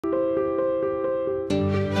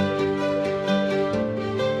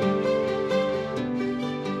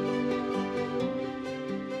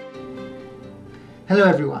Hello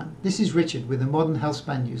everyone, this is Richard with the Modern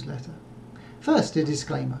Healthspan newsletter. First, a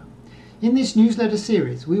disclaimer. In this newsletter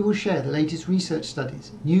series, we will share the latest research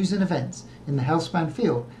studies, news and events in the Healthspan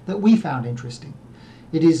field that we found interesting.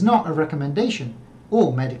 It is not a recommendation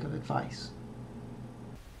or medical advice.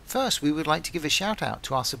 First, we would like to give a shout out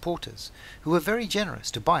to our supporters, who were very generous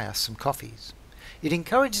to buy us some coffees. It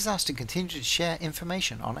encourages us to continue to share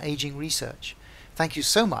information on aging research. Thank you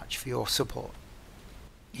so much for your support.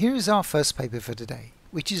 Here is our first paper for today,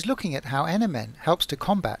 which is looking at how NMN helps to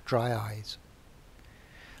combat dry eyes.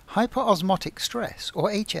 Hyperosmotic stress, or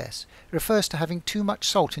HS, refers to having too much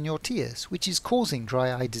salt in your tears, which is causing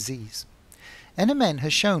dry eye disease. NMN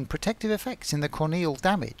has shown protective effects in the corneal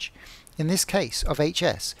damage, in this case of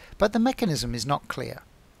HS, but the mechanism is not clear.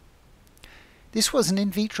 This was an in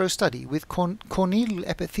vitro study with corneal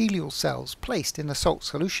epithelial cells placed in a salt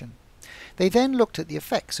solution. They then looked at the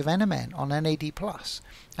effects of NMN on NAD+,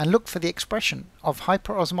 and looked for the expression of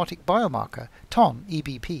hyperosmotic biomarker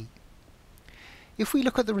TON-EBP. If we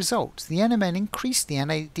look at the results, the NMN increased the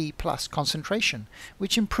NAD+ concentration,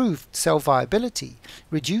 which improved cell viability,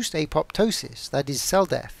 reduced apoptosis, that is cell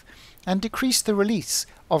death, and decreased the release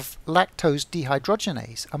of lactose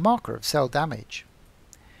dehydrogenase, a marker of cell damage.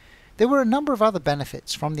 There were a number of other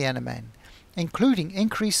benefits from the NMN, including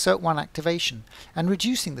increased SIRT1 activation and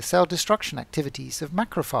reducing the cell destruction activities of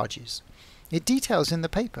macrophages. It details in the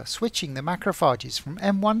paper switching the macrophages from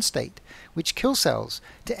M1 state, which kills cells,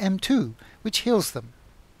 to M2, which heals them.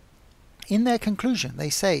 In their conclusion, they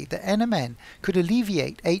say that NMN could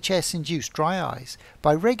alleviate HS-induced dry eyes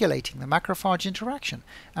by regulating the macrophage interaction,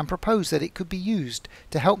 and propose that it could be used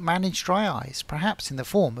to help manage dry eyes, perhaps in the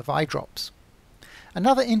form of eye drops.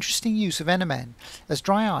 Another interesting use of NMN, as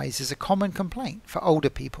dry eyes is a common complaint for older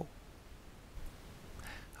people.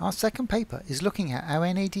 Our second paper is looking at how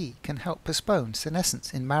NAD can help postpone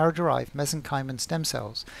senescence in marrow-derived mesenchymal stem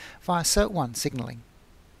cells via SIRT1 signaling.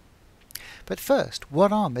 But first,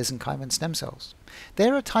 what are mesenchymal stem cells?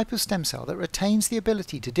 They're a type of stem cell that retains the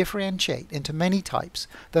ability to differentiate into many types,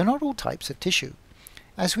 though not all types of tissue.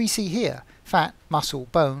 As we see here, fat, muscle,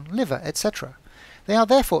 bone, liver, etc. They are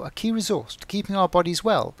therefore a key resource to keeping our bodies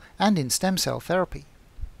well and in stem cell therapy.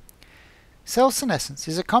 Cell senescence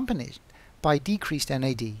is accompanied by decreased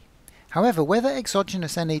NAD. However, whether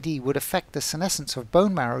exogenous NAD would affect the senescence of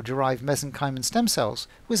bone marrow-derived mesenchymal stem cells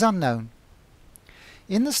was unknown.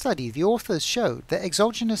 In the study, the authors showed that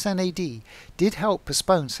exogenous NAD did help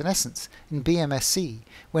postpone senescence in BMSC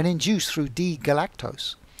when induced through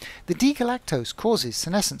D-Gal-Induced. The D-Gal-Induced causes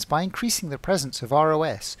senescence by increasing the presence of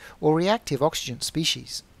ROS, or reactive oxygen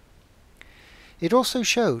species. It also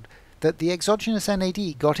showed that the exogenous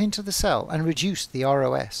NAD got into the cell and reduced the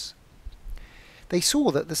ROS. They saw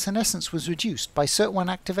that the senescence was reduced by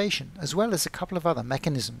SIRT1 activation, as well as a couple of other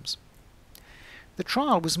mechanisms. The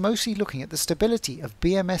trial was mostly looking at the stability of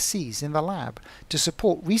BMSCs in the lab to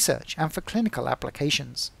support research and for clinical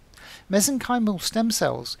applications. Mesenchymal stem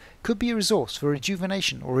cells could be a resource for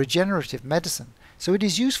rejuvenation or regenerative medicine, so it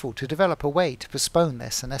is useful to develop a way to postpone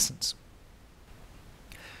their senescence.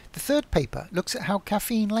 The third paper looks at how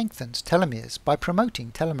caffeine lengthens telomeres by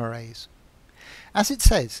promoting telomerase. As it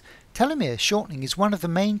says, telomere shortening is one of the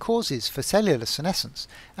main causes for cellular senescence,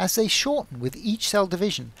 as they shorten with each cell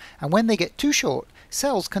division, and when they get too short,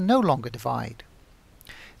 cells can no longer divide.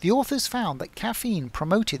 The authors found that caffeine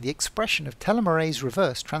promoted the expression of telomerase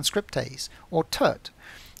reverse transcriptase, or TERT,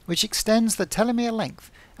 which extends the telomere length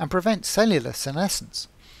and prevents cellular senescence.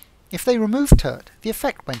 If they removed TERT, the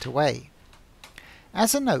effect went away.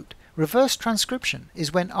 As a note, reverse transcription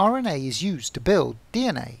is when RNA is used to build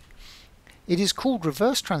DNA. It is called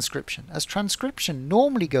reverse transcription as transcription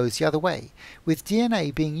normally goes the other way, with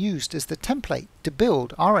DNA being used as the template to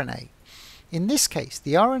build RNA. In this case,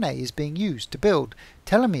 the RNA is being used to build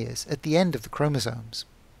telomeres at the end of the chromosomes.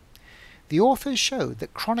 The authors showed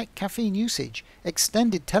that chronic caffeine usage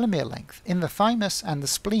extended telomere length in the thymus and the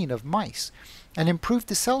spleen of mice, and improved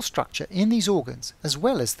the cell structure in these organs as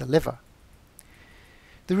well as the liver.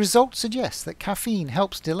 The results suggest that caffeine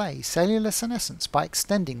helps delay cellular senescence by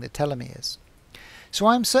extending the telomeres. So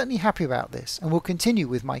I am certainly happy about this, and will continue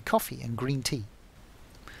with my coffee and green tea.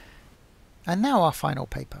 And now our final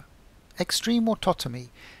paper. Extreme autotomy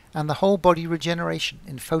and the whole body regeneration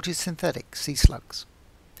in photosynthetic sea slugs.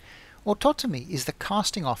 Autotomy is the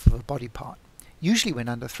casting off of a body part, usually when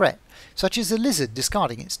under threat, such as a lizard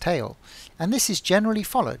discarding its tail, and this is generally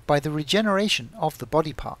followed by the regeneration of the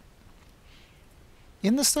body part.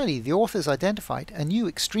 In the study, the authors identified a new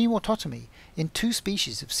extreme autotomy in 2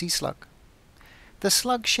 species of sea slug. The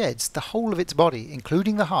slug sheds the whole of its body,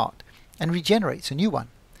 including the heart, and regenerates a new one,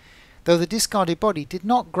 though the discarded body did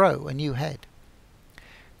not grow a new head.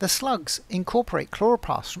 The slugs incorporate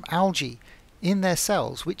chloroplasts from algae in their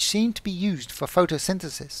cells, which seem to be used for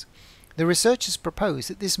photosynthesis. The researchers propose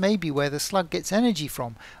that this may be where the slug gets energy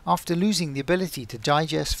from after losing the ability to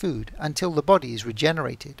digest food until the body is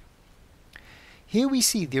regenerated. Here we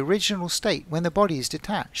see the original state when the body is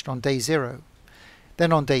detached on day 0,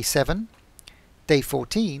 then on day 7, day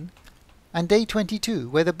 14, and day 22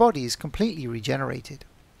 where the body is completely regenerated.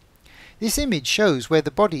 This image shows where the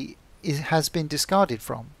body has been discarded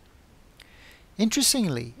from.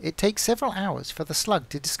 Interestingly, it takes several hours for the slug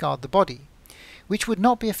to discard the body, which would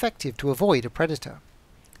not be effective to avoid a predator.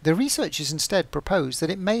 The researchers instead propose that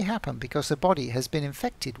it may happen because the body has been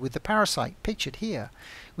infected with the parasite pictured here,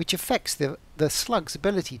 which affects the slug's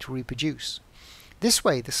ability to reproduce. This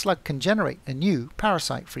way the slug can generate a new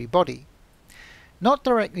parasite-free body. Not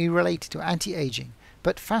directly related to anti-aging,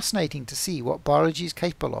 but fascinating to see what biology is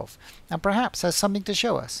capable of, and perhaps has something to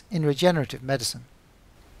show us in regenerative medicine.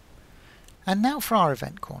 And now for our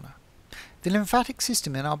event corner. The lymphatic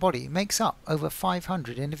system in our body makes up over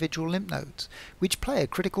 500 individual lymph nodes, which play a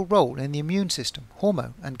critical role in the immune system,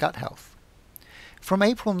 hormone and gut health. From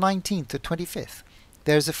April 19th to 25th,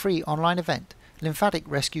 there is a free online event, Lymphatic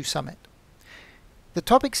Rescue Summit. The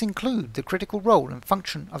topics include the critical role and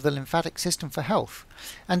function of the lymphatic system for health,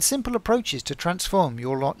 and simple approaches to transform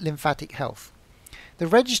your lymphatic health. The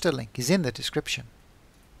register link is in the description.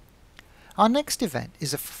 Our next event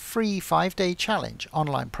is a free 5-day challenge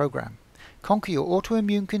online program, Conquer Your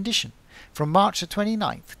Autoimmune Condition, from March the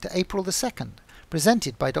 29th to April the 2nd,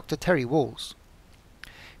 presented by Dr Terry Wahls.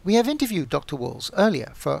 We have interviewed Dr Wahls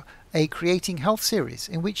earlier for a Creating Health series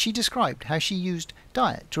in which she described how she used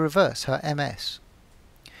diet to reverse her MS.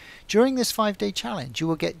 During this 5-day challenge you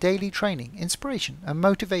will get daily training, inspiration and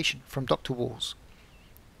motivation from Dr Wahls.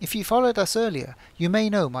 If you followed us earlier, you may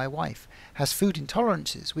know my wife has food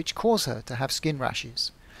intolerances which cause her to have skin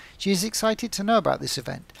rashes. She is excited to know about this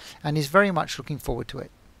event and is very much looking forward to it.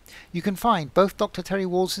 You can find both Dr Terry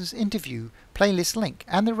Wahls' interview playlist link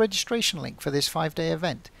and the registration link for this 5-day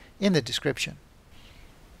event in the description.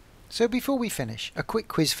 So before we finish, a quick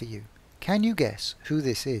quiz for you. Can you guess who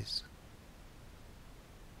this is?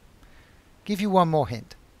 Give you one more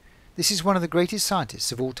hint. This is one of the greatest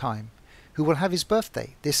scientists of all time, who will have his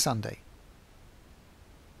birthday this Sunday.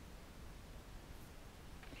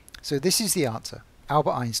 So this is the answer,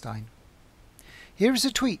 Albert Einstein. Here is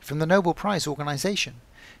a tweet from the Nobel Prize organization.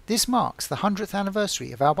 This marks the 100th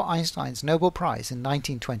anniversary of Albert Einstein's Nobel Prize in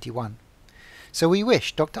 1921. So we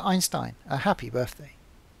wish Dr. Einstein a happy birthday.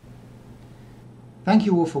 Thank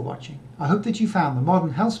you all for watching. I hope that you found the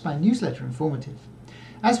Modern Healthspan newsletter informative.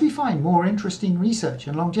 As we find more interesting research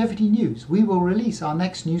and longevity news, we will release our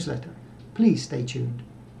next newsletter. Please stay tuned.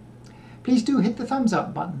 Please do hit the thumbs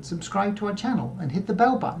up button, subscribe to our channel and hit the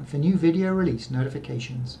bell button for new video release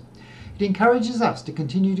notifications. It encourages us to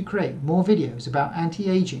continue to create more videos about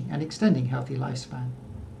anti-aging and extending healthy lifespan.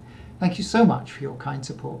 Thank you so much for your kind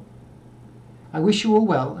support. I wish you all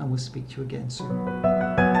well and will speak to you again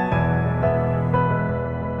soon.